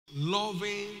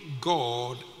Loving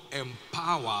God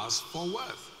empowers for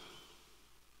wealth.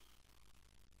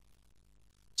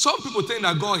 Some people think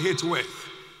that God hates wealth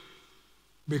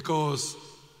because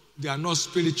they are not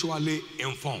spiritually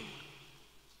informed.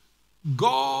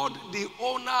 God, the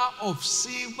owner of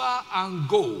silver and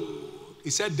gold, he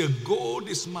said, the gold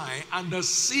is mine and the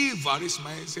silver is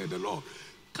mine, said the Lord,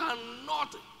 could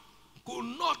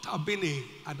not have been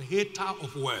an hater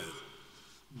of wealth.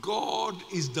 God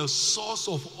is the source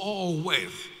of all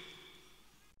wealth.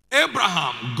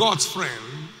 Abraham, God's friend,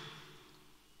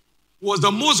 was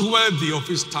the most wealthy of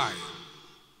his time.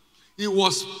 He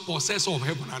was possessor of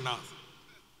heaven and earth.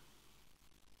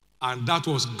 And that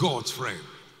was God's friend.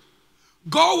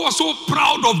 God was so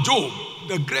proud of Job,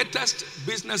 the greatest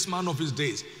businessman of his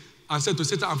days, and said to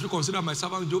Satan, "If you consider my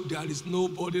servant Job, there is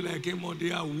nobody like him on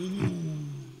there." Ooh.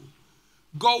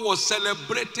 God was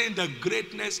celebrating the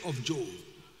greatness of Job.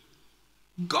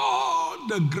 God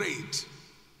the great,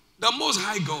 the most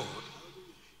high God,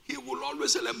 he will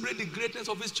always celebrate the greatness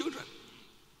of his children.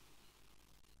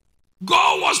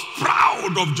 God was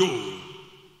proud of Job.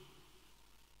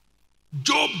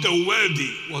 Job the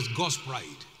wealthy was God's pride.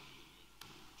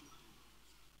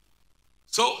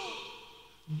 So,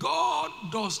 God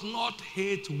does not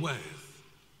hate wealth.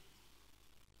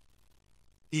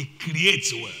 He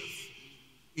creates wealth.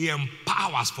 He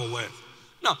empowers for wealth.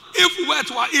 Now, if wealth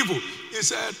were evil, he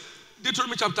said,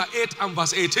 Deuteronomy chapter 8 and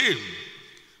verse 18,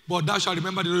 but thou shalt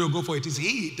remember the Lord your God, for it is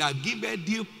he that giveth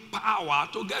thee power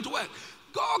to get wealth.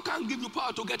 God can give you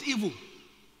power to get evil.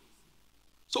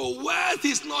 So wealth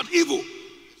is not evil.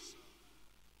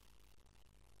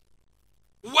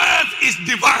 Wealth is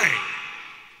divine.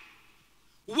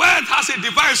 Wealth has a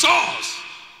divine source.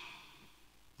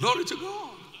 Glory to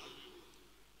God.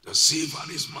 The silver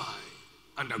is mine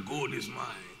and the gold is mine,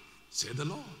 said the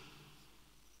Lord.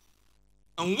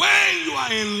 And when you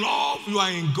are in love, you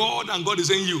are in God and God is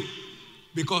in you.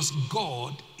 Because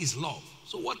God is love.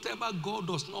 So whatever God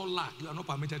does not lack, you are not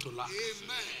permitted to lack.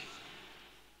 Amen.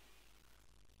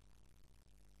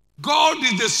 God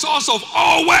is the source of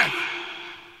all wealth.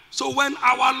 So when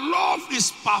our love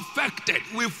is perfected,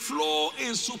 we flow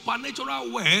in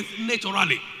supernatural wealth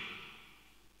naturally.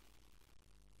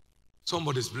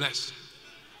 Somebody's blessed.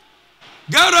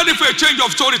 Get ready for a change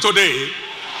of story today.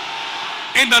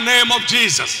 In the name of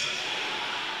Jesus.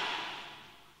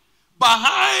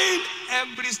 Behind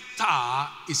every star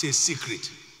is a secret.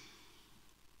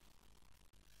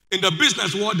 In the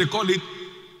business world, they call it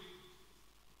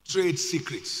trade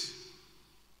secrets.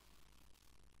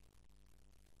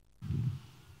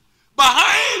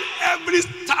 Behind every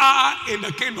star in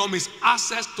the kingdom is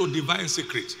access to divine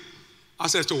secrets.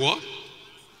 Access to what?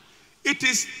 It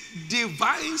is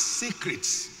divine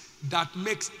secrets that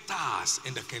make stars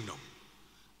in the kingdom.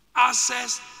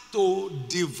 Access to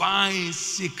divine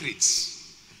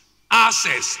secrets.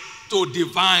 Access to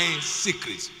divine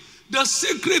secrets. The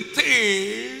secret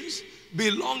things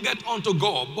belongeth unto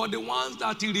God, but the ones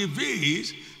that he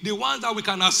reveals, the ones that we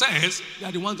can access, they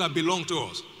are the ones that belong to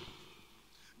us.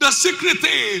 The secret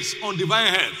things on divine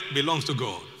health belongs to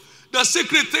God. The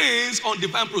secret things on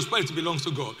divine prosperity belongs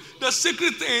to God. The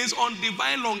secret things on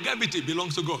divine longevity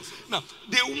belongs to God. Now,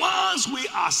 the ones we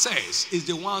access is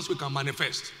the ones we can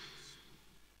manifest.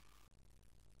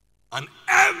 And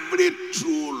every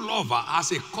true lover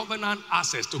has a covenant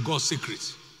access to God's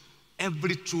secrets.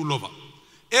 Every true lover.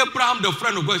 Abraham, the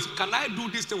friend of God, said, can I do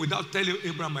this thing without telling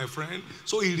Abraham, my friend?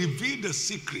 So he revealed the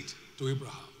secret to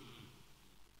Abraham.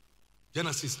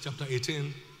 Genesis chapter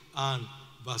 18 and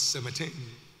verse 17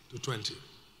 to 20.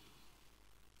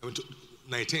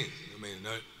 19.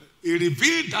 He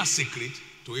revealed that secret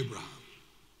to Abraham.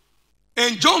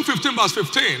 In John 15 verse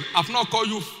 15, I've not called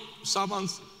you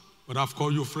servants, but I've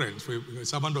called you friends. For a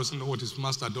servant doesn't know what his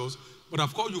master does, but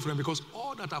I've called you friend because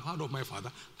all that I've heard of my Father,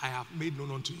 I have made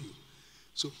known unto you.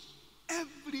 So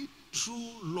every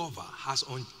true lover has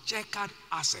uncheckered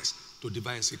access to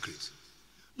divine secrets.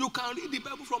 You can read the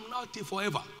Bible from now till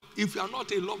forever. If you are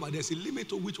not a lover, there's a limit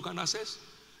to which you can access.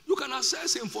 You can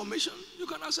access information, you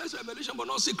can access revelation, but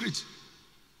not secret.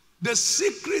 The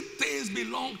secret things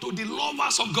belong to the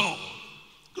lovers of God.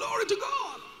 Glory to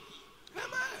God.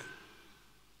 Amen.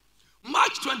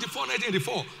 March 24,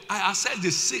 1984, I accessed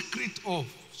the secret of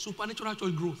supernatural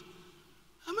church growth.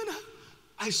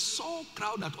 I saw a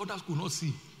crowd that others could not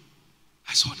see.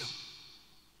 I saw them.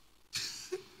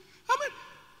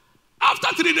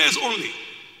 After 3 days only,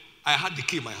 I had the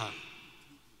key in my hand.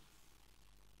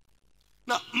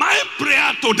 Now, my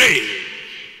prayer today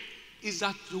is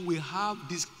that you will have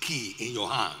this key in your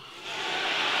hand.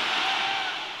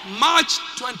 March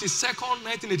 22nd,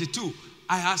 1982,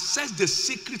 I accessed the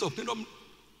secret of kingdom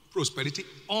prosperity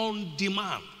on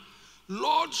demand.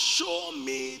 Lord, show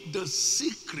me the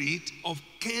secret of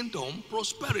kingdom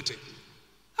prosperity.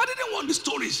 I didn't want the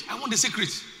stories. I want the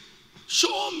secrets.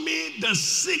 Show me the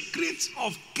secrets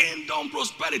of kingdom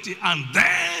prosperity. And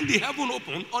then the heaven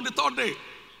opened on the third day.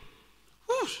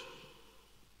 Whoosh.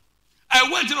 I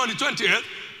went in on the 20th.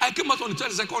 I came out on the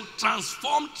 22nd,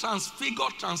 transformed,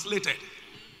 transfigured, translated.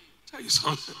 Tell you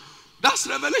something. That's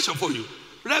revelation for you.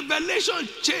 Revelation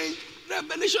change.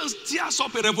 Revelation stirs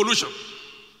up a revolution.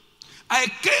 I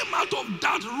came out of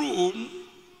that room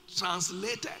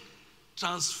translated,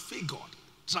 transfigured,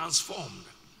 transformed.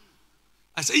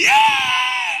 I said, yeah,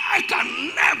 I can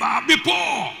never be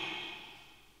poor.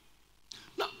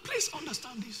 Now, please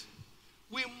understand this.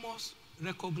 We must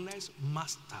recognize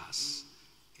masters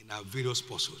in our various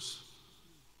pursuits.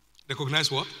 Recognize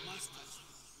what? Masters.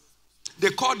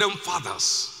 They call them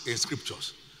fathers in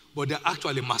scriptures, but they're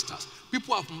actually masters.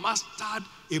 People have mastered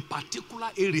a particular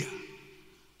area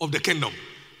of the kingdom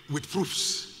with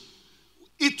proofs.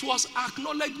 It was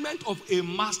acknowledgement of a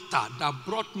master that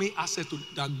brought me access to,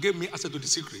 that gave me access to the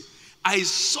secret. I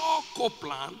saw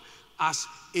Copeland as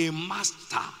a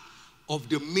master of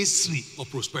the mystery of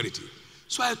prosperity.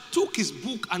 So I took his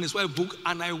book and his wife's book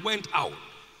and I went out.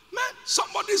 Man,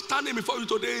 somebody standing before you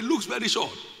today looks very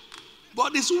short,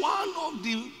 but it's one of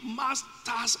the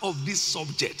masters of this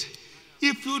subject.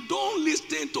 If you don't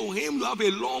listen to him, you have a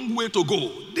long way to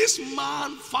go. This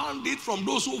man found it from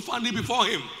those who found it before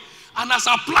him and has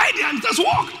applied it and it has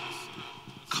worked.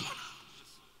 Come on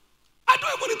now. I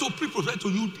don't even need to preach prosperity to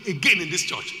you again in this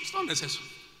church. It's not necessary.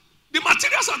 The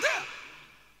materials are there.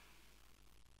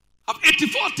 I have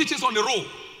 84 teachings on the roll.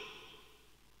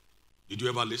 Did you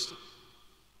ever listen?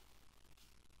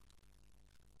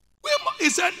 He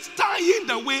said, stand in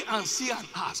the way and see and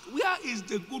ask. Where is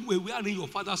the good way? Where in your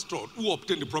father's throne, who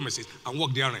obtained the promises and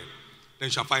walk therein?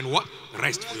 Then shall find what?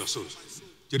 Rest for your souls.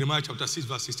 Jeremiah chapter 6,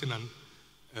 verse 16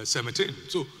 and 17.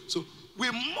 So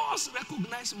we must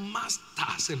recognize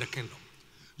masters in the kingdom.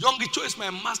 Young Cho is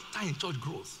my master in church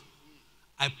growth.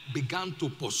 I began to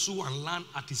pursue and learn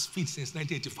at his feet since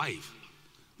 1985.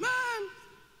 Man,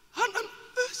 and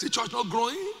is the church not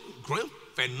growing? Growing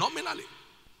phenomenally.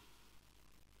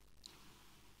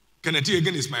 Kenneth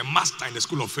again is my master in the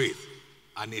school of faith.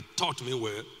 And he taught me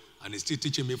well, and he's still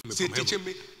teaching me from teaching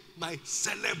me, my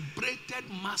celebrated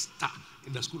master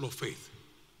in the school of faith.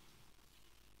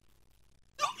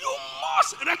 You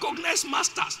must recognize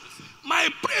masters. My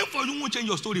prayer for you won't change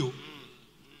your story.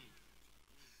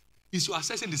 It's your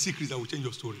assessing the secrets that will change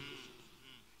your story.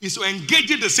 It's your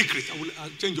engaging the secrets that will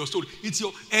change your story. It's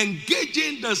your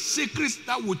engaging the secrets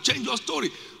that will change your story.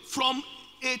 From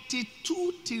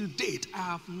 82 till date, I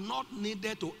have not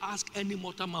needed to ask any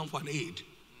mortal man for an aid.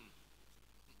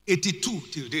 82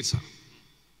 till date, sir.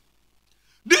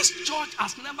 This church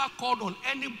has never called on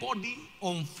anybody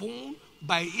on phone,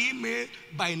 by email,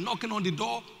 by knocking on the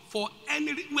door for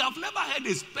any. We have never had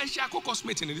a special caucus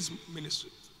meeting in this ministry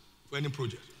for any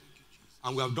project.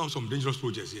 And we have done some dangerous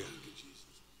projects here.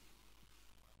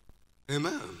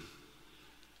 Amen.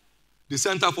 The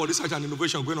Center for Research and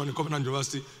Innovation going on in Covenant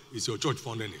University is your church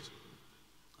funding it.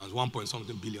 As 1 point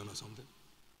something billion or something.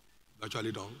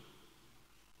 Actually done.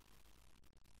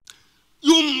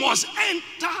 You must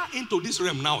enter into this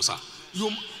realm now, sir.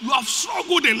 You have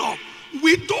struggled enough.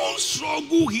 We don't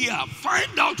struggle here.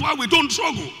 Find out why we don't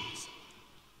struggle.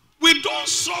 We don't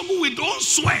struggle, we don't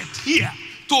sweat here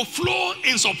to flow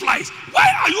in supplies. Why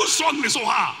are you struggling so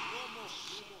hard?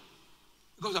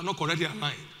 Because you are not correctly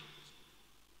aligned.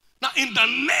 Now, in the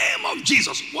name of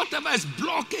Jesus, whatever is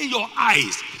blocking your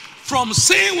eyes from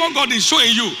seeing what God is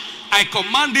showing you, I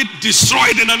command it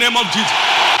destroyed in the name of Jesus.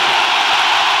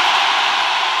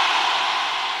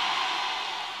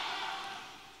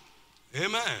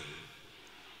 Amen.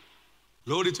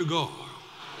 Glory to God.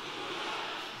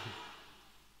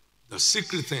 The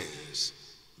secret things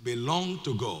belong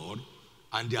to God,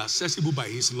 and they are accessible by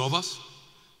his lovers.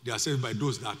 They are accessible by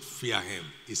those that fear him.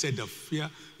 He said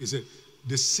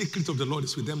the secret of the Lord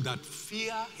is with them that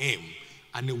fear him,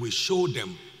 and he will show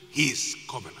them his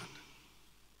covenant.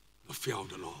 The fear of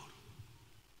the Lord.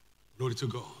 Glory to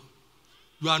God.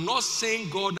 You are not saying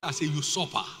God as a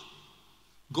usurper,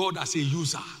 God as a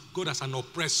user, God as an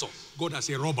oppressor, God as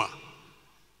a robber.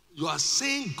 You are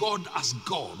saying God as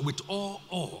God with all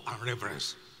awe and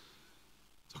reverence.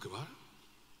 Talk about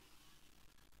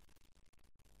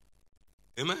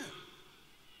it. Amen.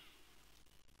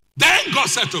 Then God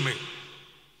said to me,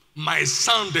 my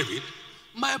son David,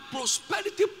 my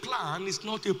prosperity plan is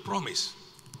not a promise.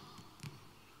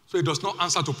 So it does not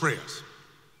answer to prayers.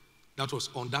 That was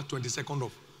on that 22nd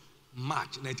of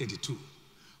March 1982.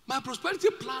 My prosperity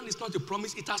plan is not a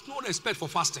promise. It has no respect for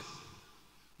fasting.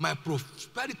 My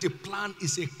prosperity plan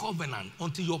is a covenant.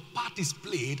 Until your part is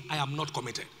played, I am not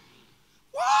committed.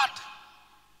 What?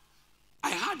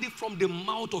 I heard it from the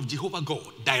mouth of Jehovah God,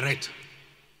 direct.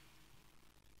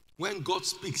 When God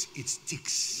speaks, it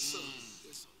sticks.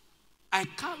 I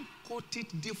can't quote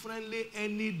it differently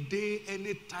any day,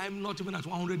 any time, not even at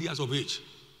 100 years of age.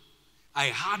 I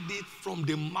heard it from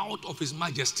the mouth of His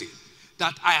Majesty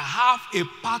that I have a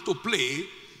part to play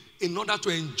in order to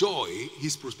enjoy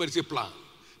His prosperity plan.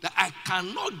 That I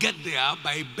cannot get there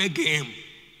by begging Him.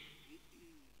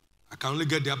 I can only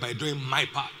get there by doing my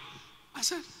part. I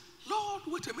said, Lord,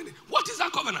 wait a minute. What is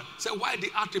that covenant? He said, why the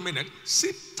earth remaineth,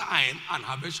 seed time and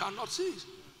harvest shall not cease.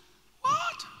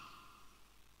 What?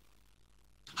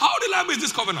 How reliable is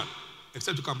this covenant?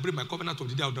 Except you can break my covenant of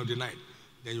the day out of the night.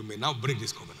 Then you may now break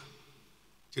this covenant.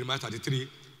 Jeremiah 33,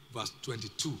 verse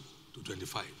 22 to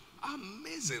 25.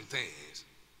 Amazing things.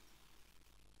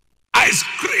 I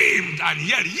screamed and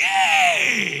yelled,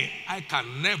 yay! I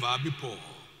can never be poor.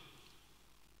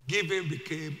 Giving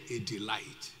became a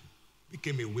delight,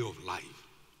 became a way of life.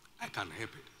 I can't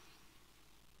help it.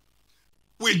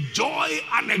 With joy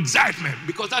and excitement,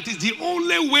 because that is the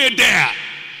only way there.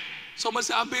 Someone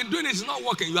say, I've been doing it, it's not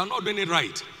working. You are not doing it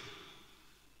right.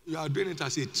 You are doing it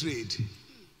as a trade.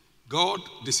 God,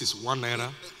 this is 1 naira.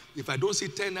 If I don't see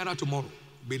 10 naira tomorrow,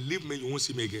 believe me, you won't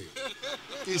see me again.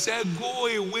 He said, go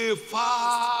away,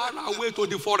 far away to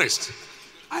the forest.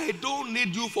 I don't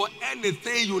need you for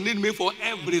anything. You need me for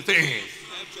everything.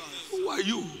 Who are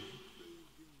you?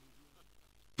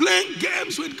 Playing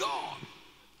games with God.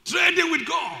 Trading with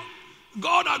God.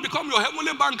 God has become your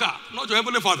heavenly banker, not your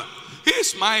heavenly father.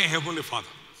 He's my heavenly father.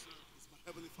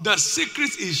 The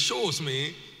secrets He shows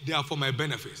me, they are for my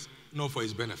benefits, not for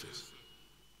His benefits.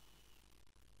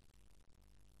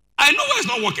 I know where it's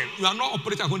not working. You are not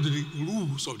operating according to the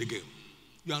rules of the game.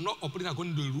 You are not operating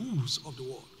according to the rules of the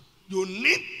world. You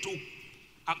need to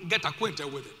get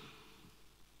acquainted with it.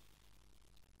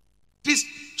 This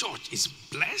church is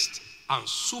blessed and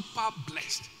super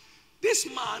blessed. This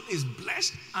man is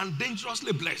blessed and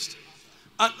dangerously blessed.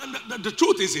 And the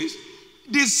truth is,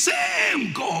 the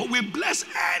same God will bless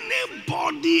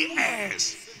anybody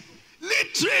else,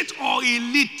 literate or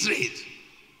illiterate,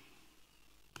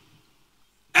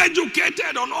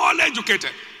 educated or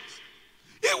uneducated.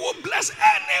 He will bless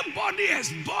anybody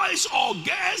else, boys or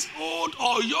girls, old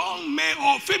or young, male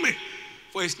or female,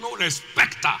 for He's no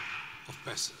respecter of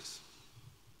persons.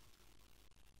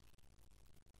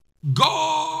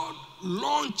 God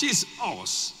launches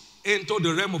us into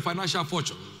the realm of financial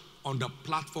fortune on the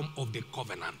platform of the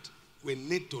covenant. We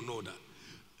need to know that.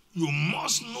 You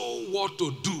must know what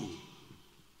to do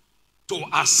to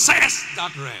access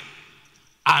that realm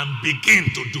and begin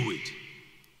to do it.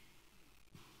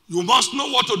 You must know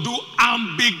what to do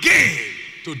and begin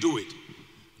to do it.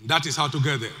 That is how to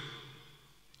get there.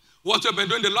 What we've been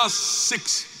doing the last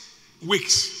 6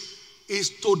 weeks is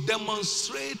to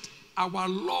demonstrate our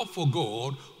love for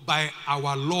God by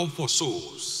our love for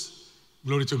souls.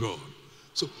 Glory to God.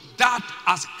 So that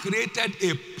has created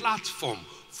a platform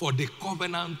for the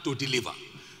covenant to deliver.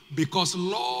 Because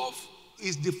love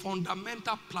is the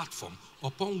fundamental platform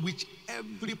upon which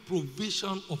every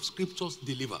provision of scriptures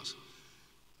delivers.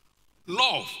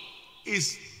 Love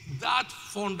is that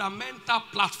fundamental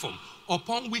platform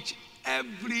upon which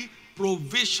every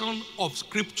provision of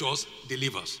scriptures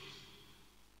delivers.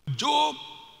 Job,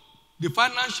 the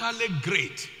financially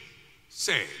great,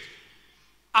 said,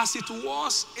 as it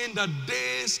was in the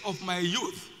days of my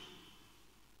youth,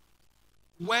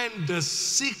 when the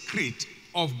secret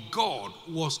of God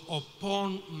was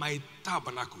upon my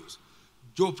tabernacles.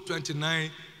 Job 29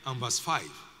 and verse 5.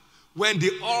 When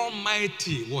the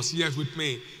Almighty was yet with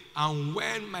me, and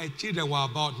when my children were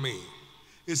about me,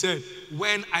 he said,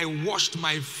 when I washed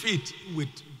my feet with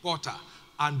butter,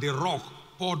 and the rock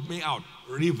poured me out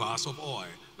rivers of oil.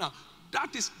 Now,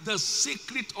 that is the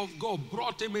secret of God.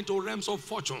 Brought him into realms of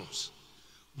fortunes.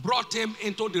 Brought him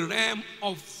into the realm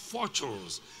of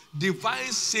fortunes.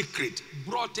 Divine secret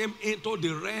brought him into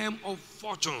the realm of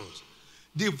fortunes.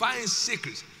 Divine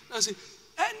secrets. Now see,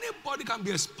 anybody can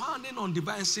be expanding on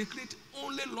divine secret.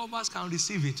 Only lovers can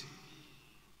receive it.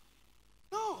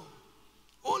 No.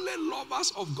 Only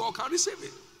lovers of God can receive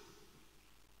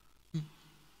it.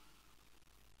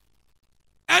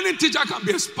 Any teacher can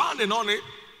be expanding on it,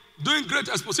 doing great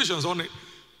expositions on it,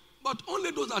 but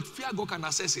only those that fear God can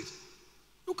access it.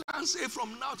 You can't say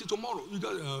from now to tomorrow. You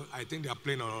just, I think they are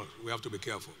playing on us. We have to be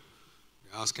careful.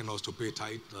 They're asking us to pay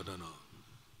tithe.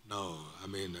 No, I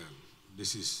mean,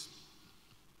 this is,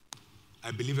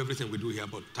 I believe everything we do here,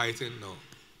 but tithing, no.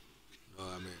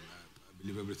 I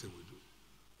believe everything we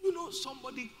do. You know,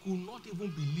 somebody could not even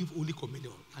believe Holy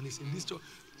Communion, and it's in this church.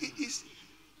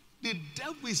 The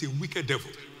devil is a wicked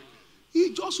devil.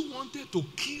 He just wanted to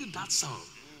kill that son.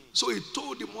 So he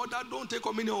told the mother, don't take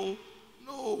communion.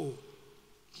 No.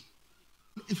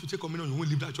 If you take communion, you won't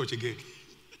leave that church again.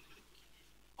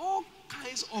 All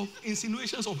kinds of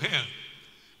insinuations of hell.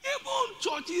 Even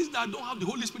churches that don't have the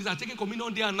Holy Spirit are taking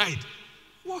communion day and night.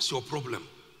 What's your problem?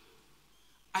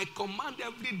 I command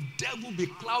every devil be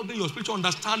clouding your spiritual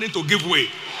understanding to give way.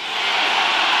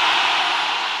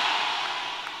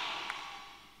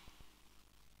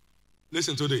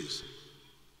 Listen to this.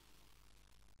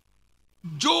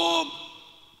 Job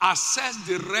assessed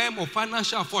the realm of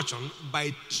financial fortune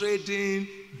by trading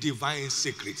divine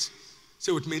secrets.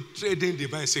 Say with me, trading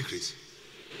divine secrets.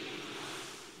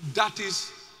 That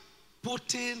is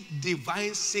putting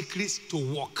divine secrets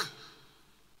to work.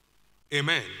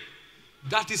 Amen.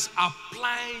 That is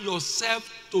applying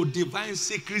yourself to divine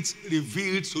secrets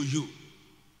revealed to you.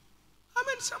 I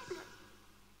mean, simple.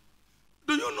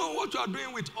 Do you know what you are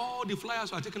doing with all the flyers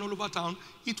you are taking all over town?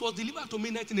 It was delivered to me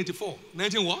in 1984.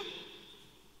 19 what?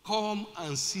 Come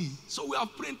and see. So we have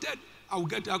printed, I will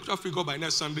get the actual figure by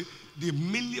next Sunday, the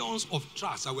millions of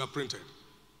tracts that were printed.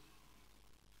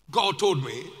 God told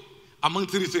me, among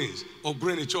three things of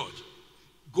growing a church,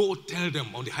 go tell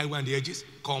them on the highway and the edges,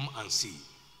 come and see.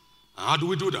 And how do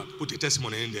we do that? Put a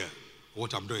testimony in there,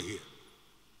 what I'm doing here.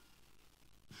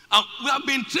 And we have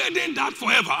been trading that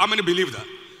forever. How many believe that?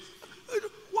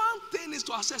 One thing is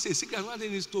to access a secret, one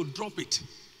thing is to drop it.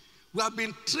 We have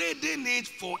been trading it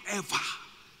forever.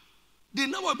 The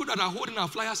number of people that are holding our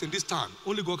flyers in this town,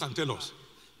 only God can tell us.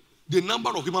 The number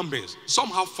of human beings. Some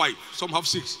have 5, some have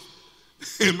 6.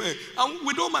 Amen. And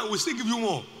we don't mind, we still give you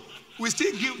more. We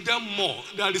still give them more.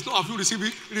 There is no have you receive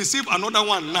it. Receive another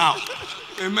one now.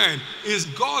 Amen. It's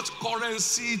God's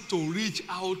currency to reach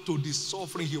out to the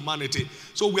suffering humanity.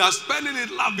 So we are spending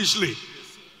it lavishly.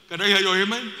 Can I hear your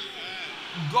amen?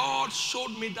 God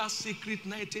showed me that secret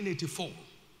 1984,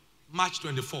 March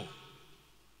 24.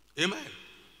 Amen.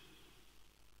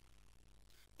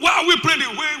 Why we pray the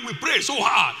way we pray so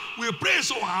hard? We pray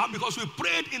so hard because we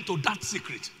prayed into that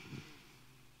secret.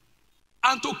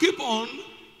 And to keep on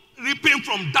reaping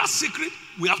from that secret,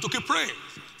 we have to keep praying.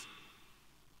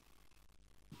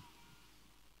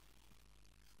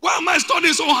 Why am I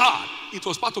studying so hard? It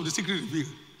was part of the secret reveal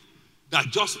that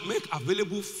just make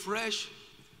available fresh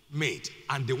meat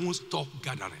and they won't stop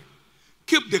gathering.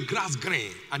 Keep the grass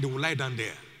green and they will lie down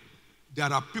there.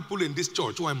 There are people in this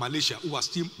church who are in Malaysia who are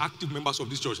still active members of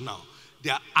this church now. They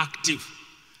are active.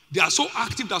 They are so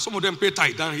active that some of them pay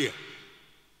tithe down here.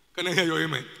 Can I hear your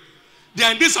amen? They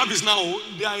are in this service now.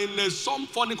 They are in some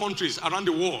foreign countries around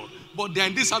the world, but they are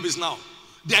in this service now.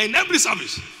 They are in every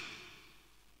service.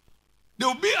 They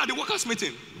will be at the workers'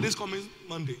 meeting this coming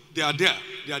Monday. They are there.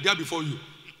 They are there before you.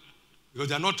 Because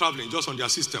they are not traveling, just on their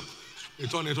system. They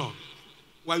turn it on.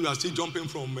 While you are still jumping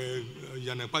from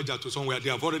Yanekwaja to somewhere, they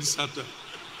have already started.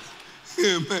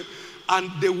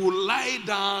 And they will lie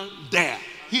down there.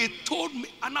 He told me,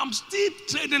 and I'm still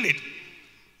trading it.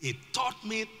 He taught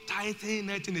me tithing in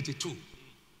 1982.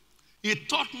 He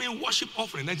taught me worship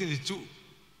offering in 1982.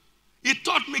 He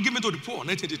taught me giving to the poor in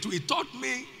 1982. He taught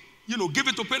me,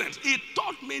 giving to parents. He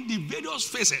taught me the various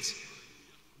phases.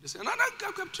 And I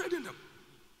kept trading them.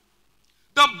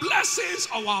 The blessings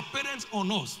of our parents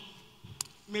on us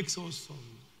makes us,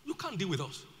 you can't deal with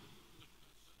us.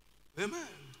 Amen.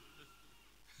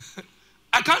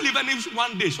 I can't live any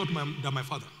one day short than my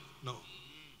father.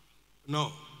 No.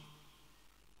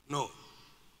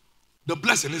 The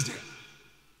blessing is there.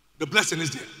 The blessing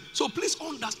is there. So please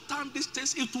understand these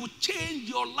things. It will change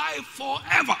your life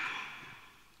forever.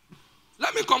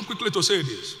 Let me come quickly to say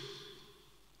this.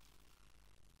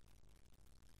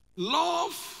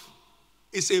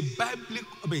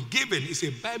 Giving is a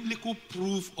biblical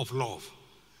proof of love.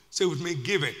 Say with me,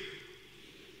 giving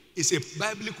is a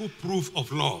biblical proof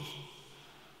of love.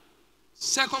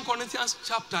 2 Corinthians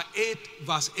chapter 8,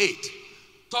 verse 8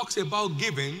 talks about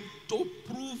giving to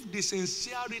prove the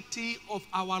sincerity of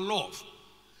our love.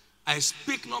 I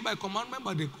speak not by commandment,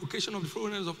 but the occasion of the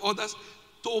fruitfulness of others,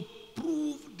 to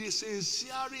prove the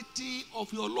sincerity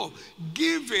of your love.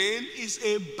 Giving is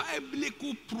a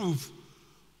biblical proof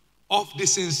of the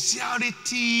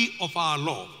sincerity of our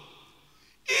love.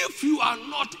 If you are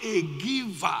not a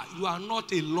giver, you are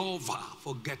not a lover.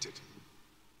 Forget it.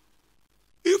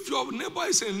 If your neighbor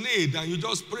is in need and you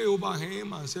just pray over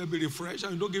him and say, be refreshed,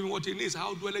 and you don't give him what he needs,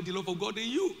 how dwelleth the love of God in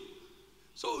you?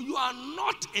 So you are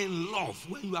not in love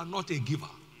when you are not a giver.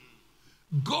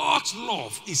 God's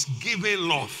love is giving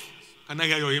love. Can I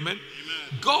hear your amen? Amen.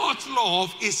 God's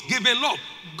love is giving love.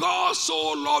 God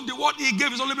so loved the world, he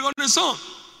gave his only begotten son.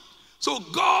 So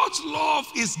God's love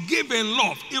is giving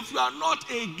love. If you are not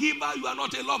a giver, you are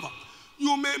not a lover.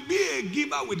 You may be a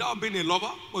giver without being a lover,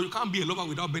 but you can't be a lover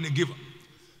without being a giver.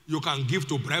 You can give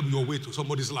to bribe your way to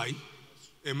somebody's life.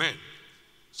 Amen.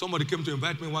 Somebody came to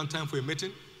invite me one time for a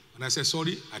meeting, and I said,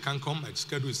 sorry, I can't come. My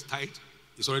schedule is tight.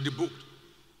 It's already booked.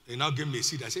 He now gave me a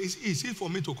seat. I said, is it for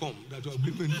me to come? That you are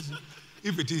bringing this?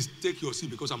 If it is, take your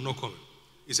seat because I'm not coming.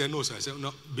 He said, no, sir. I said,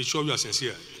 no, be sure you are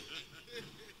sincere.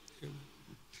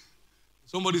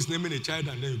 Somebody's naming a child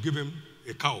and then you give him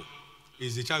a cow.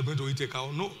 Is the child going to eat a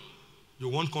cow? No. You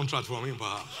want contract from him,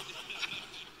 perhaps.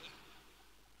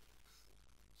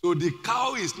 So the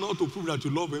cow is not to prove that you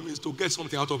love him, it's to get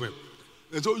something out of him.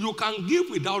 And so you can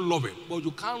give without loving, but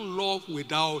you can't love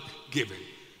without giving.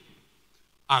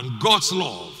 And God's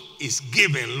love is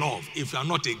giving love. If you are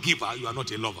not a giver, you are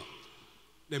not a lover.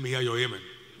 Let me hear your amen.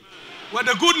 Well,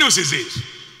 the good news is this.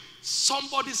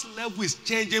 Somebody's level is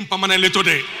changing permanently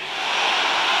today.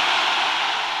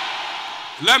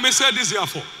 Let me say this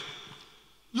therefore.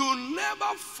 You'll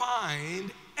never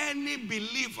find any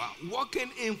believer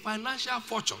working in financial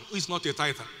fortune who is not a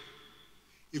tither.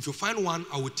 If you find one,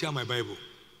 I will tear my Bible.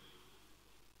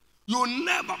 You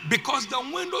never, because the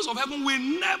windows of heaven will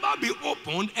never be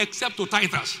opened except to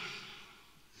tithers.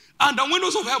 And the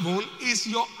windows of heaven is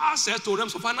your access to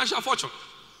realms of financial fortune.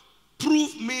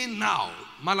 Prove me now.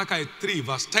 Malachi 3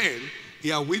 verse 10.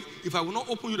 Herewith, if I will not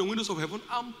open you the windows of heaven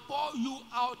and pour you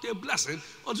out a blessing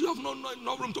until you have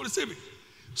no room to receive it.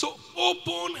 So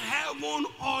open heaven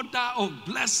order of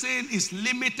blessing is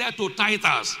limited to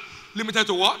tithers. Limited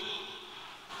to what?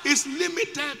 It's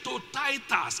limited to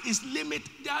tithers. It's limited.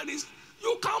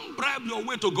 You can't bribe your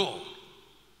way to God.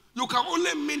 You can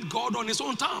only meet God on his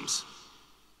own terms.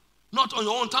 Not on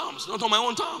your own terms. Not on my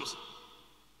own terms.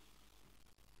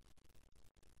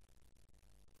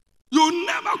 You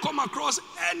never come across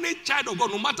any child of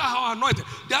God, no matter how anointed.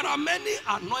 There are many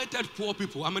anointed poor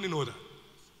people. How many know that?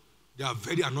 They are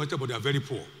very anointed, but they are very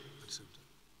poor at the same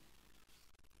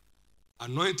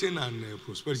time. Anointing and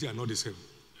prosperity are not the same.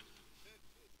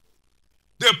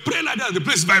 They pray like that, the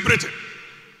place is vibrating.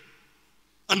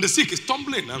 And the sick is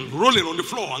tumbling and rolling on the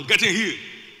floor and getting healed.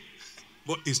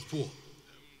 But it's poor.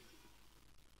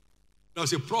 There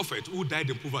was a prophet who died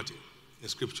in poverty in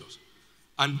scriptures.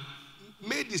 And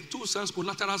made his 2 sons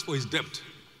collaterals for his debt.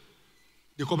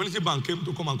 The community bank came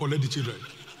to come and collect the children.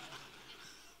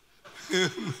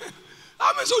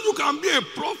 I mean, so you can be a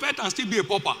prophet and still be a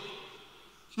pauper.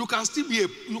 You can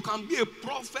be a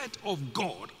prophet of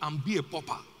God and be a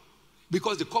pauper.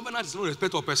 Because the covenant is no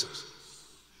respect of persons.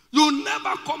 You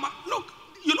never come out. Look,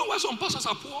 you know why some pastors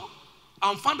are poor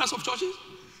and founders of churches?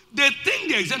 They think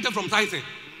they're exempted from tithing.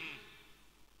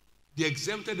 They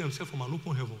exempted themselves from an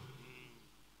open heaven.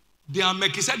 They are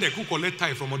Melchizedek who collect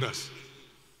tithe from others.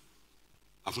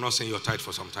 I've not seen your tithe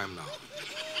for some time now.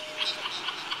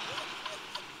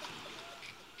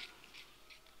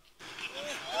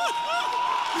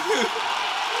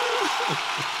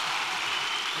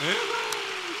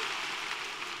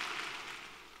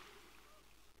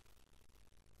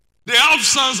 They have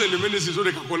sons in the ministry so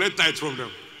they can collect tithe from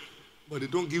them. But they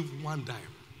don't give one dime.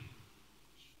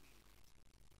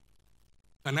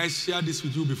 Can I share this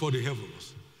with you before the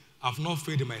heavens? I've not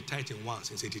paid my tithe in once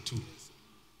since 82.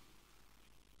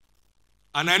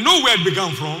 And I know where it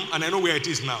began from, and I know where it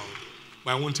is now.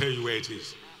 But I won't tell you where it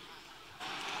is.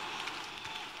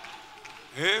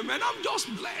 Amen. I'm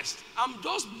just blessed. I'm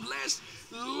just blessed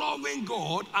loving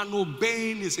God and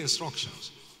obeying his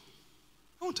instructions.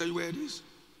 I won't tell you where it is.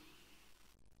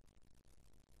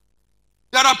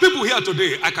 There are people here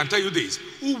today, I can tell you this,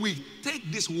 who will take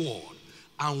this word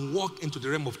and walk into the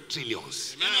realm of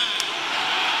trillions.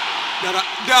 They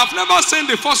have never seen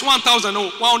the first 1,000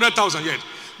 or 100,000 yet.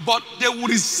 But they will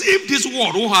receive this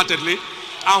word wholeheartedly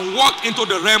and walk into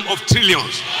the realm of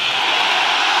trillions.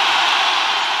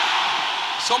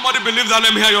 Somebody believe that?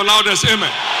 Let me hear your loudest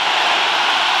amen.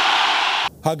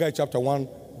 Haggai chapter 1,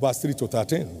 verse 3 to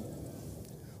 13.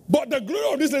 But the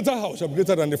glory of this latter house shall be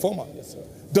greater than the former. Yes,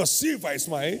 the silver is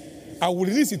mine. I will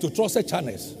release it to trusted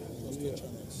channels.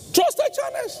 Trusted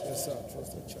channels? Yes, sir.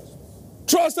 Trusted channels.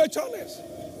 Trusted channels.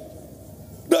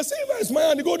 The silver is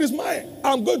mine and the gold is mine.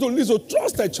 I'm going to release to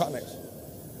trusted channels.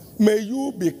 May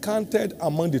you be counted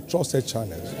among the trusted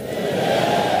channels.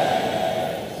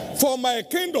 For my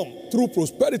kingdom through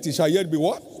prosperity shall yet be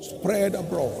what? Spread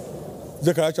abroad.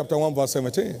 Zechariah chapter 1 verse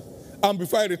 17. And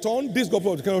before I return, this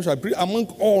gospel of the kingdom shall be among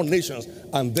all nations,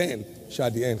 and then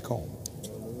shall the end come.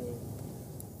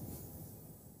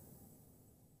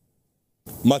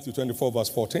 Matthew 24 verse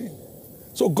 14.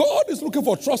 So God is looking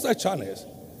for trusted channels.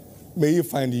 May He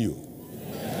find you.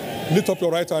 Amen. Lift up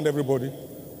your right hand, everybody,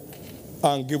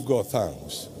 and give God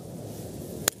thanks.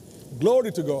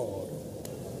 Glory to God.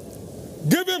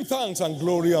 Give Him thanks and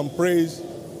glory and praise.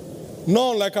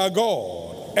 None like our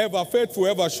God, ever faithful,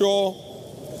 ever sure.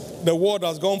 The word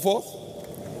has gone forth.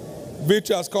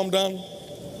 Victory has come down.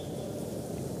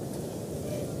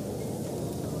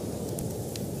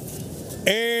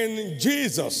 In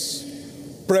Jesus'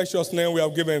 precious name we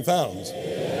have given thanks.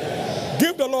 Amen.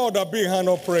 Give the Lord a big hand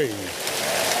of praise.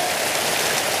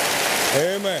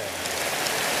 Amen.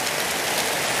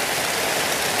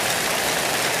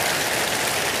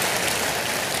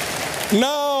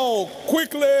 Now,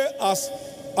 quickly, as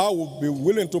I will be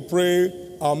willing to pray,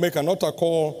 I'll make an altar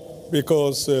call,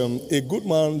 because a good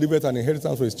man leaveth an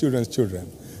inheritance for his children's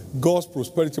children. God's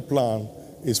prosperity plan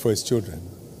is for his children.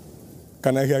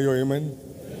 Can I hear your amen?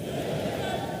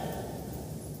 Amen.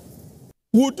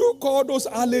 Would you call those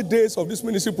early days of this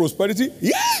ministry prosperity?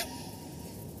 Yeah!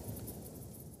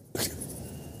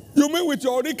 You mean with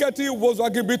your rickety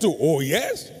Volkswagen B2? Oh,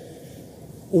 yes.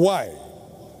 Why?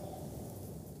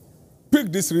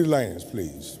 Pick these 3 lines,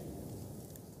 please.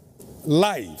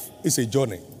 Life is a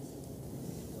journey.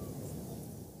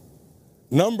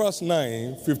 Numbers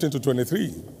 9, 15 to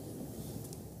 23.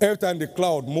 Every time the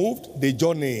cloud moved, they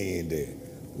journeyed.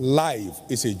 Life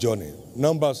is a journey.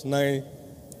 Numbers 9,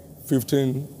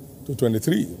 15 to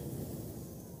 23.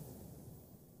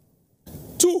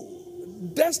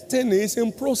 2, destiny is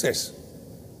in process.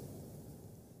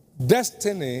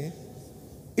 Destiny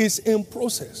is in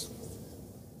process.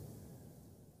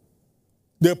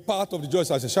 The path of the joy is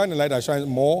as a shining light that shines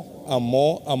more and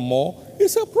more and more.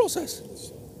 It's a process.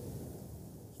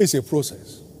 It's a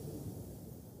process.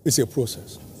 It's a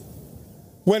process.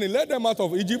 When He led them out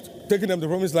of Egypt, taking them to the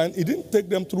promised land, He didn't take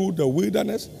them through the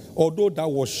wilderness, although that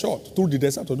was short, through the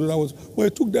desert, although that was, well, He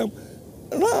took them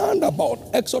round about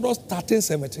Exodus 13,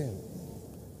 17.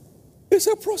 It's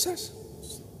a process.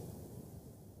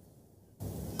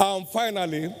 And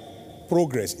finally,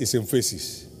 progress is in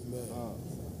phases.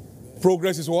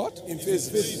 Progress is what? In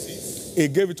phases. He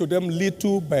gave it to them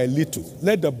little by little.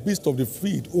 Let the beast of the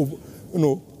field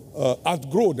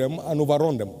outgrow them and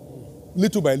overrun them.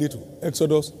 Little by little.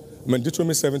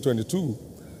 Deuteronomy 7:22,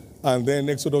 and then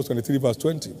Exodus 23, verse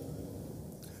 20.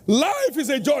 Life is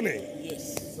a journey.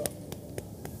 Yes.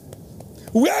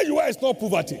 Where you are is not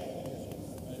poverty.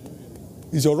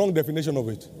 It's your wrong definition of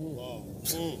it. Wow.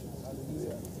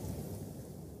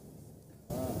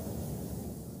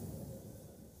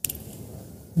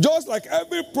 Just like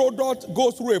every product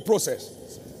goes through a process,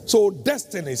 so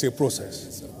destiny is a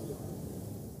process.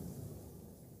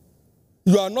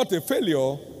 You are not a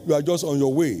failure, you are just on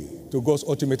your way to God's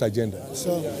ultimate agenda.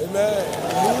 Amen.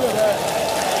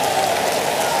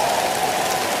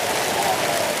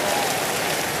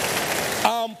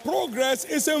 And progress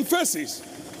is in phases.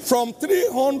 From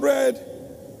 300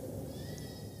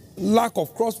 lack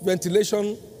of cross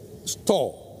ventilation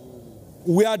store,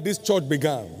 where this church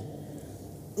began,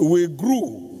 we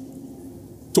grew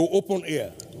to open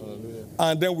air. Hallelujah.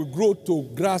 And then we grew to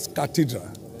grass cathedral.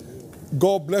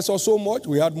 God bless us so much.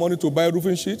 We had money to buy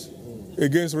roofing sheets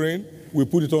against rain. We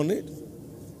put it on it.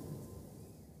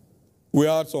 We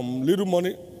had some little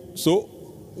money, so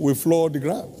we floored the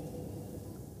ground.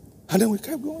 And then we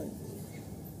kept going.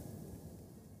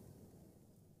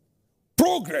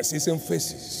 Progress is in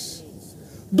phases.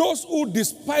 Those who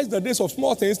despise the days of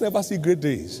small things never see great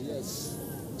days. Yes.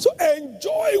 So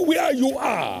enjoy where you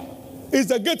are. It's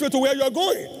the gateway to where you are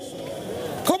going.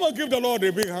 Come on, give the Lord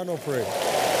a big hand of praise.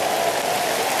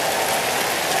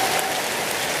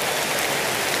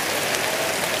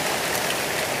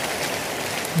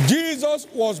 Jesus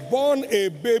was born a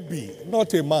baby,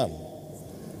 not a man.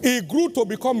 He grew to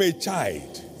become a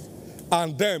child,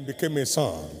 and then became a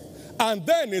son, and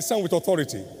then a son with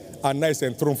authority, and now is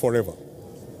enthroned forever.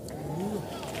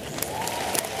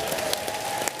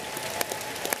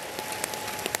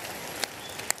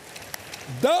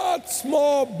 That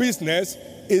small business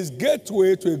is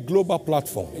gateway to a global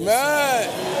platform. Amen.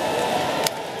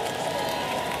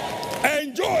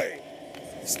 Enjoy.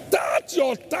 Start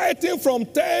your tithing from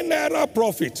 10 naira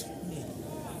profit.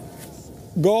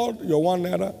 God, your 1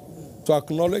 naira, to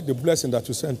acknowledge the blessing that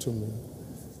you sent to me.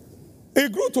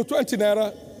 It grew to 20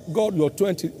 naira. God, your 2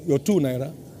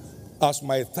 naira, as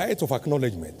my tithe of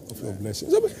acknowledgement of your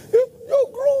blessings. You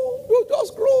grow. You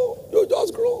just grow. You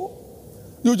just grow.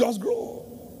 You just grow.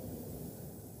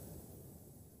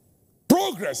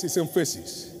 Progress is in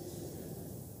phases.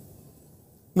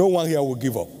 No one here will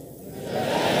give up.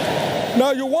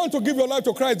 Now you want to give your life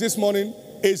to Christ this morning.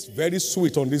 It's very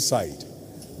sweet on this side.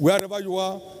 Wherever you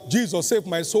are, Jesus, save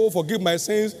my soul, forgive my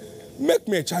sins, make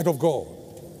me a child of God.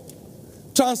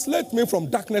 Translate me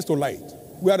from darkness to light.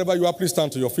 Wherever you are, please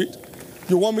stand to your feet.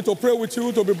 You want me to pray with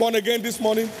you to be born again this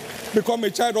morning, become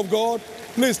a child of God?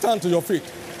 Please stand to your feet.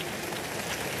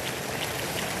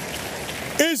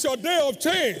 It's your day of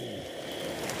change.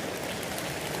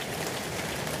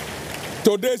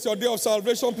 Today is your day of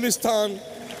salvation. Please stand.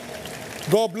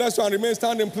 God bless you and remain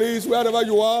standing, please, wherever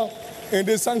you are in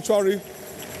this sanctuary.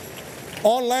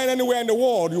 Online, anywhere in the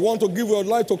world, you want to give your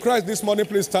life to Christ this morning,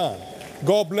 please stand.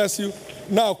 God bless you.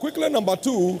 Now, quickly, number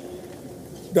 2,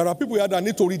 there are people here that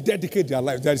need to rededicate their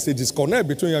lives. There is a disconnect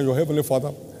between you and your Heavenly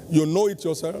Father. You know it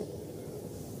yourself.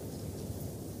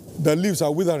 The leaves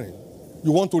are withering.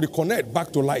 You want to reconnect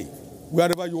back to life.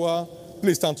 Wherever you are,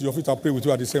 please stand to your feet and pray with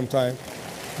you at the same time.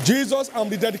 Jesus, I'm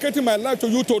rededicating my life to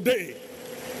you today.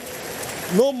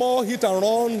 No more hit and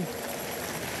run.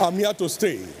 I'm here to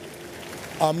stay.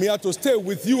 I'm here to stay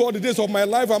with you all the days of my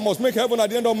life. I must make heaven at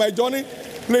the end of my journey.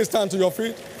 Please stand to your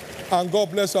feet, and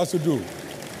God bless you as you do.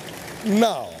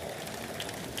 Now,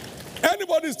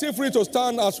 anybody is still free to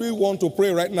stand as we want to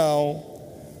pray right now.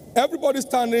 Everybody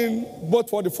standing, both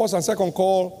for the first and second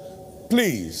call,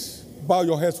 please bow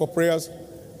your heads for prayers.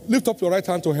 Lift up your right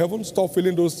hand to heaven. Stop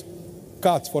filling those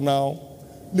cards for now.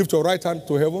 Lift your right hand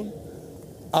to heaven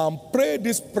and pray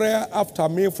this prayer after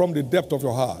me from the depth of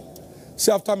your heart.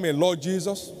 Say after me, Lord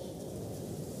Jesus,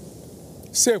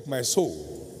 save my soul.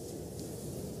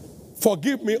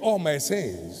 Forgive me all my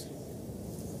sins.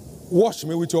 Wash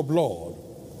me with your blood.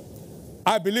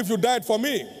 I believe you died for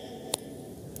me.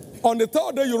 On the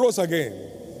third day you rose again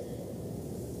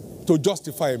to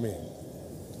justify me,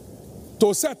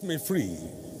 to set me free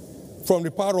from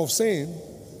the power of sin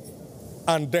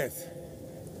and death.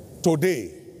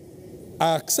 Today,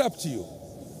 I accept you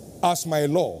as my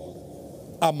Lord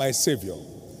and my Savior.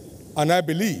 And I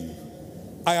believe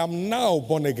I am now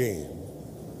born again.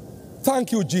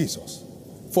 Thank you, Jesus,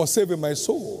 for saving my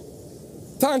soul.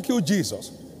 Thank you,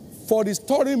 Jesus, for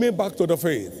restoring me back to the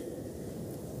faith.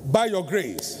 By your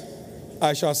grace,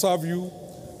 I shall serve you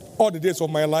all the days of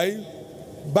my life.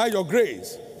 By your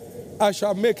grace, I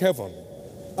shall make heaven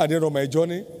at the end of my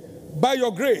journey. By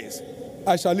your grace,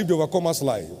 I shall live the overcomer's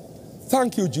life.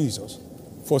 Thank you, Jesus,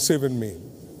 for saving me.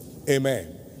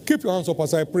 Amen. Keep your hands up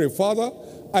as I pray. Father,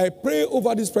 I pray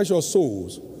over these precious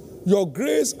souls. Your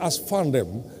grace has found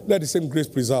them. Let the same grace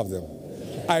preserve them.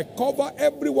 I cover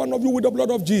every one of you with the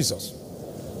blood of Jesus.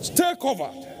 Stay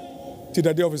covered till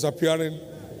the day of his appearing.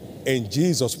 In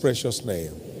Jesus' precious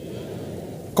name.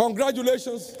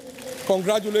 Congratulations.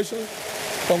 Congratulations.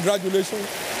 Congratulations.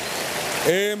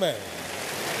 Amen.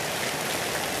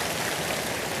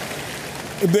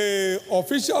 The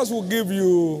officials will give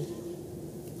you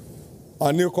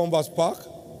a new Converse pack.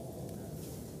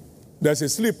 There's a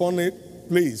slip on it.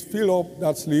 Please fill up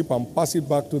that slip and pass it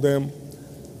back to them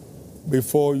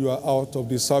before you are out of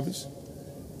the service.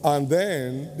 And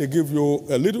then they give you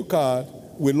a little card,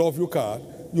 we love you card.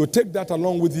 You take that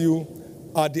along with you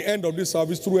at the end of this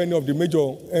service through any of the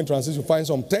major entrances. You find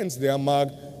some tents there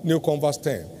marked New Converse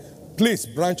 10. Please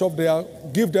branch off there,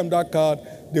 give them that card.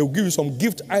 They will give you some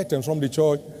gift items from the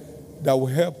church that will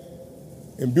help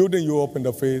in building you up in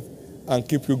the faith and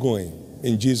keep you going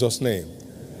in Jesus' name.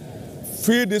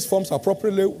 Fill these forms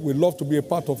appropriately. We love to be a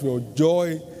part of your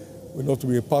joy. We love to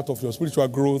be a part of your spiritual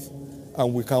growth.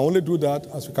 And we can only do that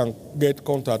as we can get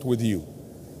contact with you.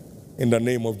 In the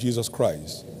name of Jesus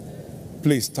Christ.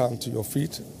 Please stand to your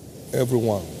feet,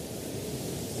 everyone.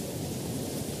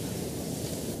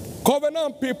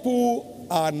 Covenant people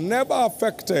are never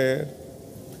affected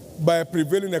by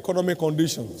prevailing economic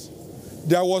conditions.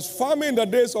 There was famine in the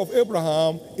days of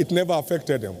Abraham, it never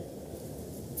affected them.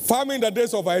 Famine in the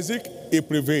days of Isaac, it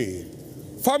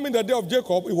prevailed. Famine in the day of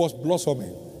Jacob, it was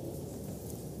blossoming.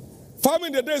 Famine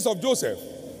in the days of Joseph,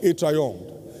 it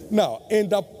triumphed. Now, in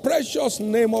the precious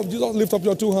name of Jesus, lift up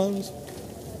your two hands.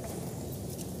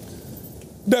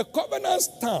 The covenant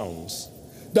stands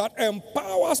that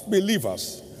empowers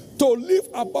believers to live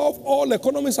above all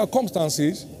economic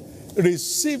circumstances.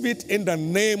 Receive it in the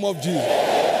name of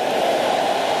Jesus.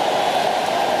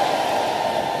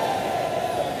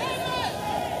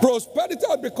 Prosperity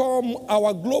has become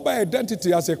our global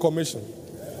identity as a commission.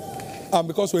 And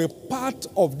because we're part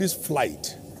of this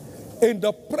flight, in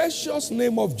the precious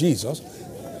name of Jesus,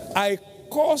 I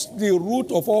curse the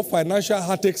root of all financial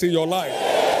heartaches in your life.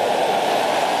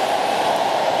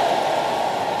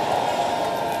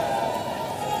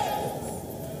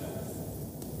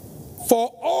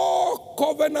 For all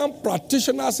covenant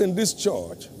practitioners in this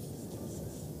church,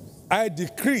 I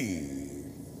decree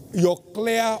your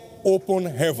clear, open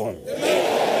heaven.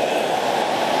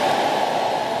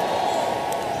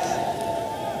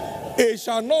 It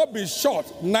shall not be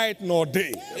short night nor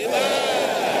day.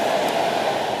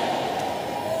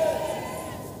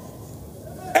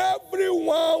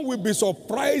 Everyone will be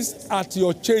surprised at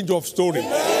your change of story.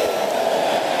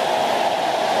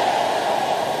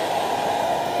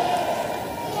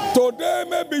 Today,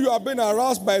 maybe you have been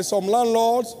harassed by some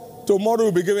landlords. Tomorrow,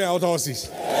 you'll be giving out houses.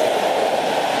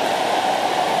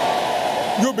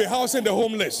 You'll be housing the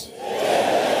homeless.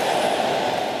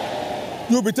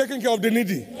 You'll be taking care of the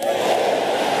needy.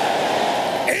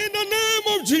 In the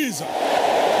name of Jesus.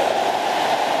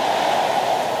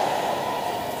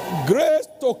 Grace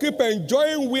to keep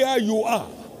enjoying where you are.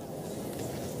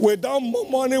 Without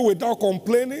money, without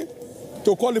complaining.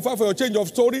 To qualify for your change of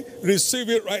story, receive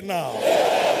it right now.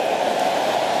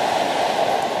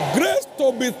 Grace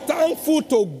to be thankful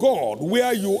to God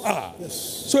where you are.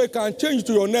 So it can change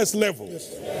to your next level.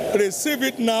 Receive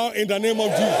it now in the name of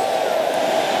Jesus.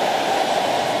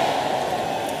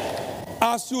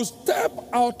 As you step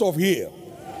out of here,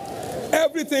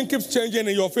 everything keeps changing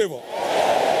in your favor.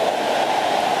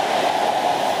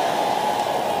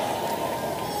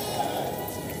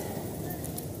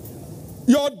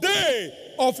 Your day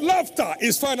of laughter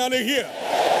is finally here.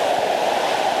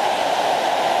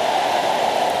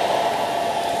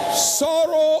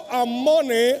 Sorrow and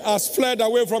money has fled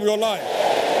away from your life.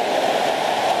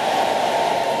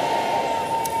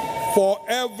 For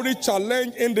every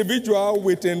challenged individual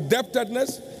with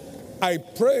indebtedness, I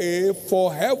pray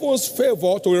for heaven's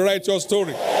favor to rewrite your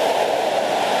story.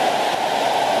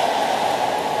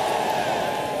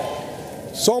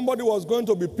 Somebody was going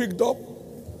to be picked up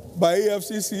by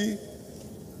AFCC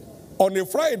on a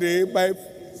Friday. By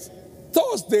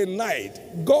Thursday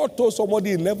night, God told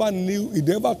somebody he never knew, he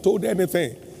never told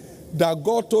anything, that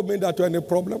God told me that you had a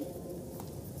problem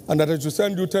and that I should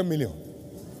send you 10 million.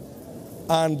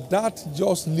 And that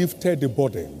just lifted the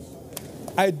burden.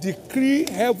 I decree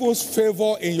heaven's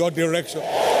favor in your direction.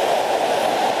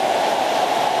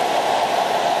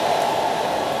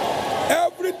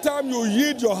 Every time you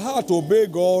yield your heart to obey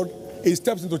God, He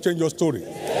steps in to change your story.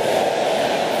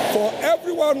 For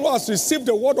everyone who has received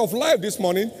the word of life this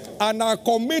morning and are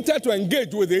committed to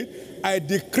engage with it, I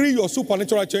decree your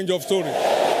supernatural change of story.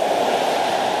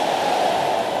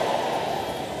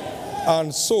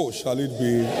 And so shall it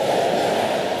be.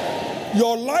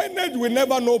 Your lineage will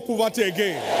never know poverty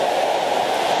again.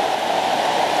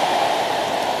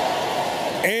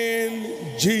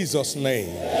 In Jesus'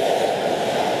 name.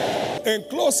 In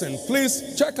closing,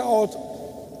 please check out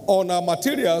on our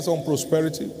materials on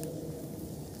prosperity,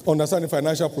 understanding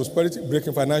financial prosperity,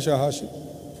 breaking financial hardship.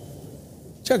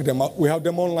 Check them out. We have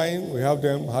them online. We have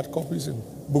them hard copies in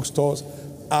bookstores.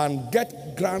 And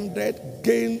get grounded,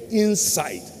 gain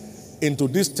insight into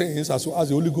these things as the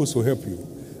Holy Ghost will help you.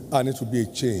 And it will be a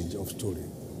change of story.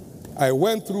 I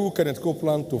went through Kenneth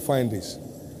Copeland to find this.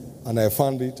 And I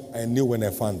found it. I knew when I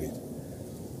found it.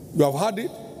 You have had it.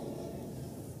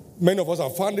 Many of us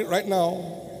have found it right now.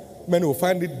 Many will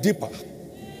find it deeper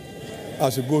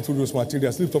as you go through those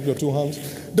materials. Lift up your two hands.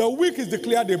 The week is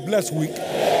declared a blessed week.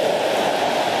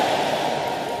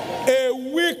 A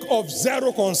week of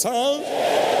zero concerns.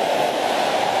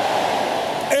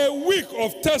 A week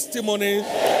of testimonies.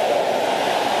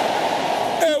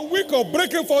 A week of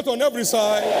breaking forth on every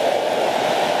side.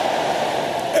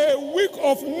 A week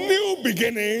of new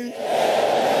beginnings.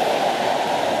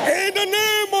 In the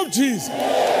name of Jesus.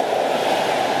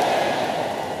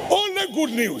 Only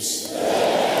good news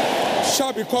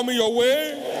shall be coming your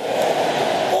way.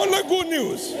 Only good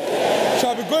news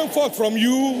shall be going forth from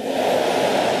you.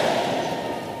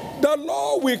 The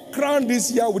Lord will crown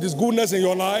this year with His goodness in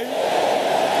your life.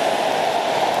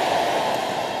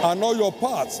 And all your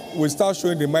paths will start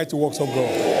showing the mighty works of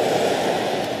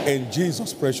God. In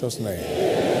Jesus' precious name.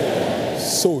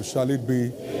 So shall it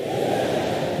be.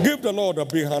 Give the Lord a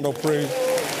big hand of praise.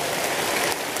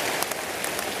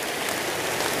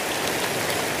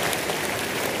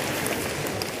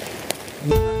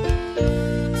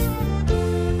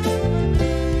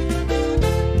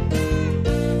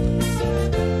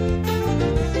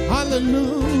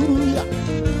 Hallelujah.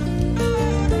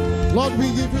 Lord, we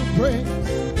give you praise.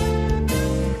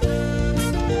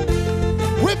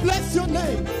 We bless your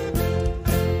name.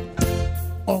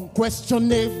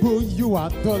 Unquestionable, you are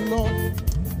the Lord.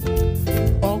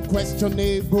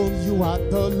 Unquestionable, you are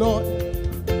the Lord.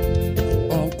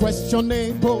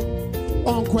 Unquestionable,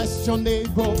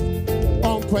 unquestionable,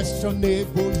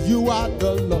 unquestionable, you are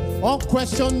the Lord.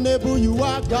 Unquestionable, you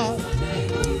are God.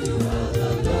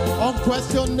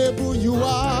 Unquestionable, you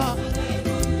are.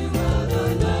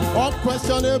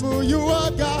 Unquestionable, you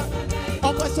are God.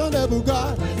 Unquestionable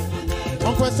God.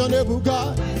 Unquestionable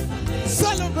God.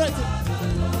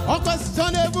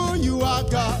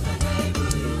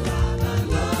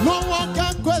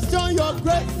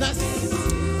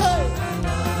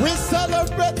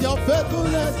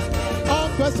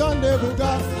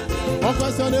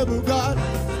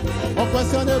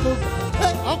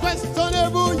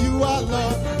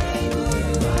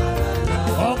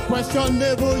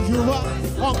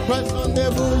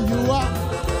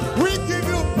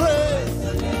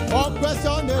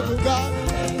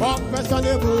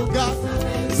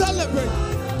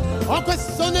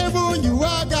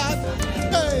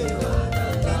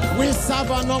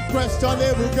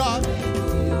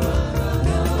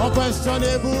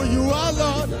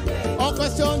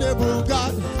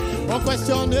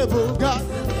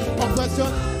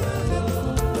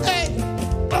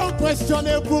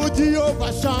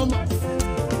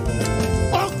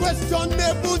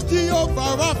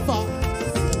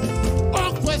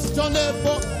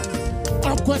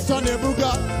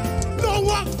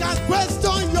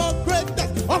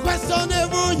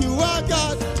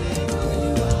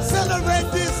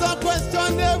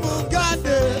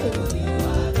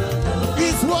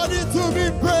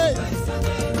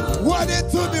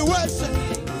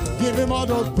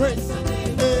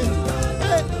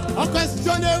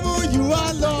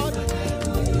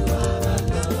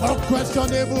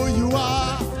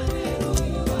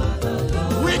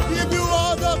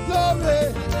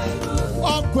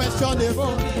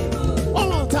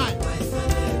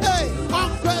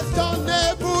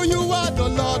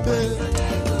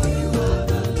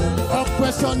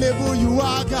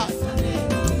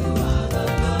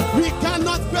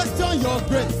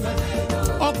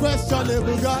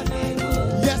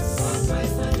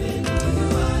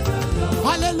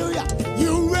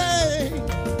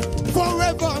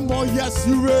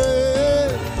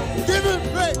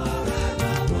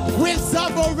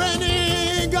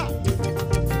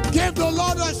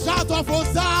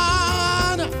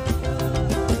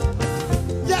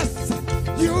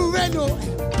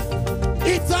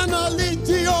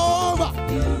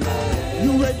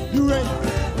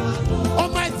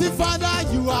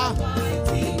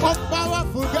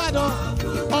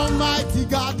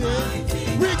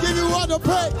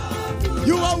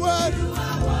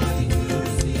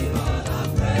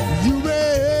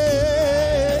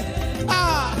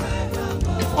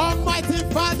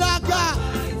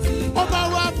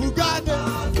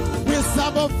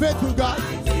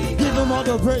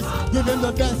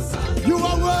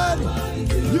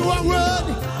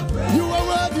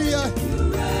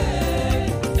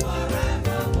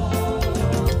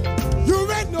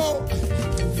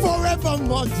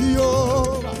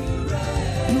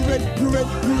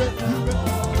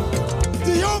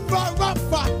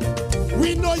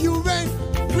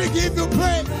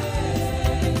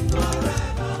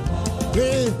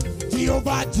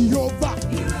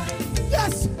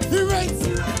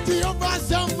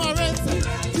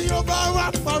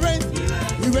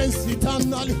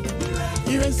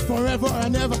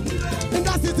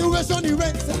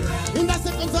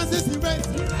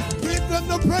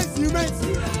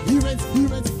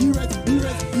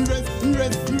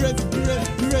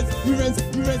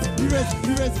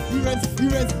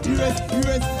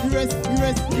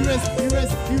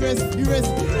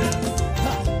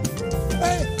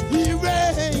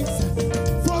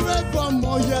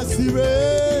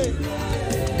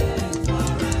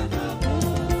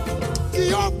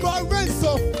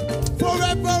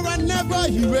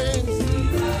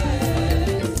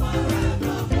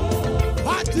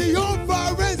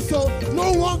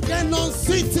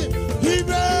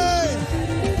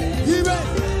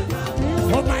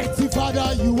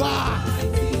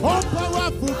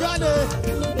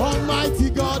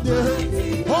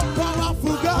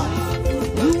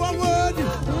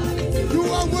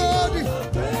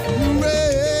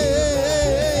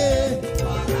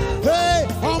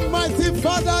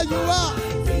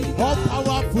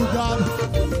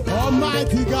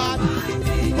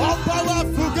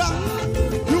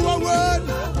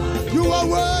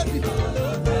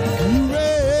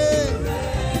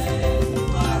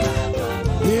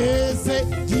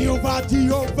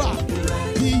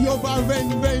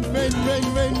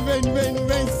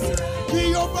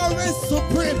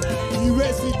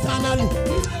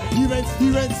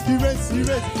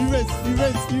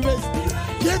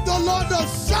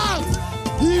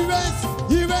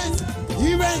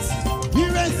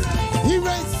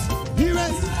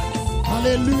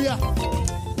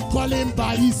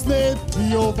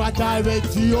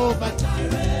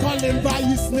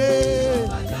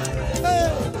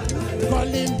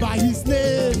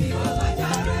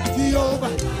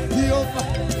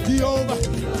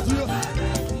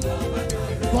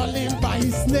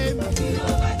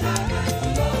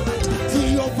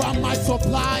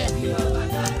 supplier.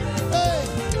 Hey,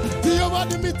 Jehovah,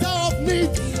 the meter of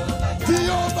need.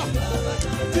 Jehovah,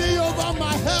 Jehovah,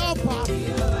 my helper.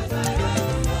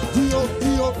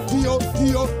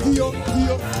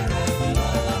 Jehovah.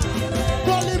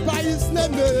 Call him by his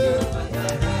name.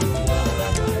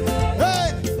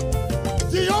 Hey,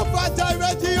 Jehovah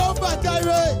Jireh, Jehovah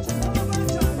Jireh.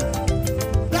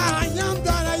 That I am.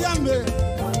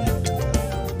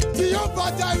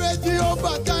 Jehovah Jireh,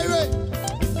 Jehovah Jireh.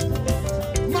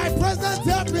 My present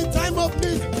help in time of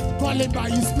need. Call him by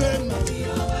his name.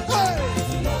 Hey,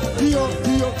 Dio.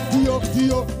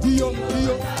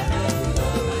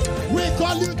 We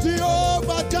call you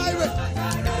Jehovah Jireh,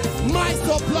 my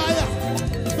supplier,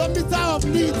 the meter of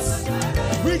needs.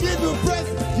 We give you praise,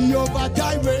 Jehovah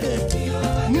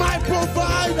Jireh, my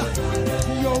provider,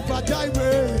 Jehovah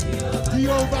Jireh,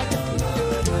 Jehovah.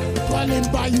 Call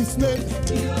him by his name.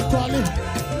 Call him.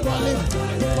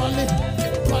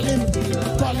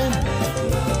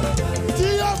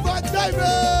 Jehovah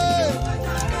Jireh.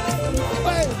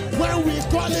 Hey, when we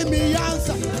call him, he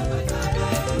answer.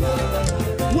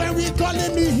 When we call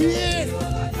him, he hear.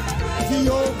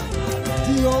 Jehovah.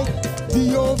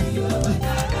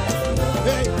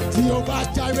 Hey,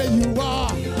 Jehovah Jireh, you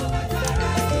are.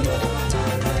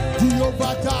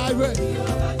 Jehovah Jireh.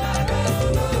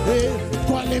 Hey,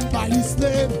 call him by his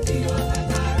name.